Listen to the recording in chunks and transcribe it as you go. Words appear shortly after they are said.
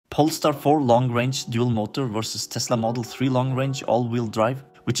Polestar 4 long-range dual motor versus Tesla Model 3 long-range all-wheel drive.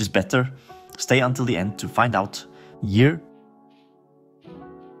 Which is better? Stay until the end to find out. Year.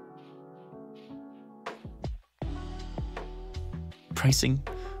 Pricing.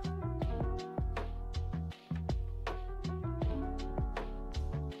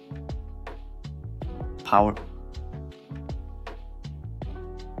 Power.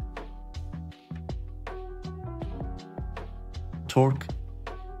 Torque.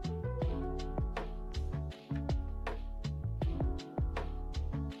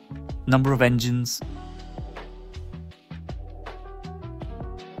 Number of engines.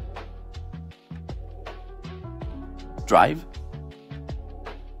 Drive.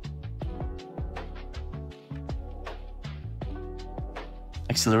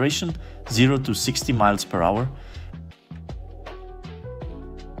 Acceleration 0 to 60 miles per hour.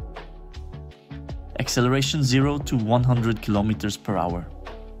 Acceleration 0 to 100 kilometers per hour.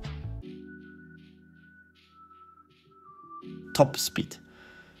 Top speed.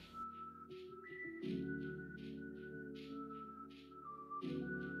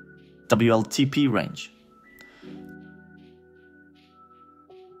 WLTP range.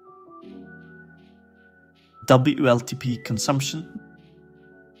 WLTP consumption.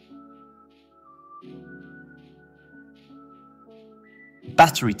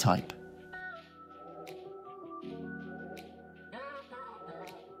 Battery type.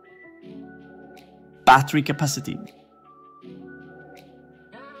 Battery capacity.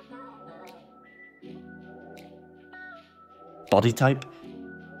 Body type.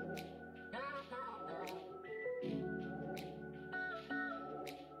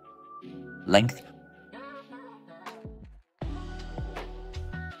 Length.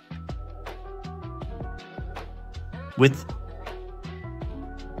 Width.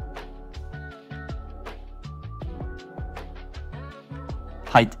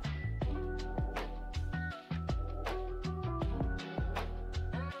 Height.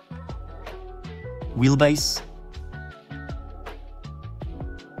 Wheelbase.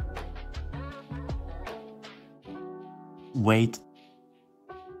 Weight.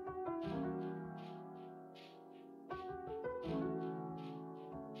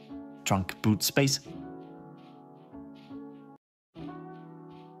 Trunk boot space.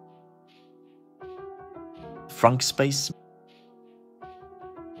 Frunk space.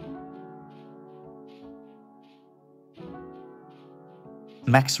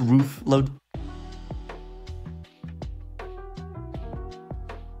 Max roof load.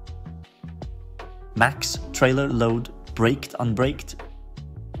 Max trailer load, braked, unbraked.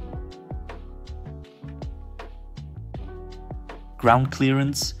 Ground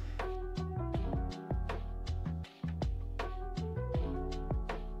clearance.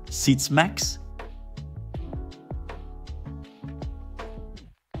 Seats max.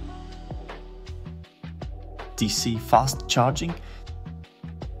 DC fast charging.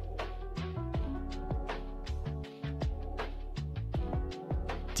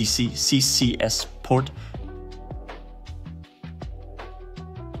 DC CCS Port.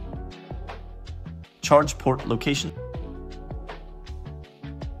 Charge port location.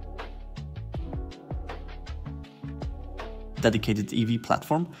 Dedicated EV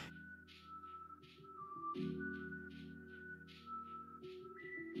platform.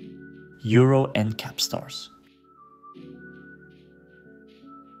 Euro and Capstars.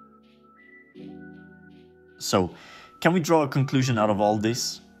 So, can we draw a conclusion out of all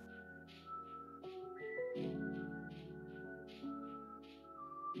this?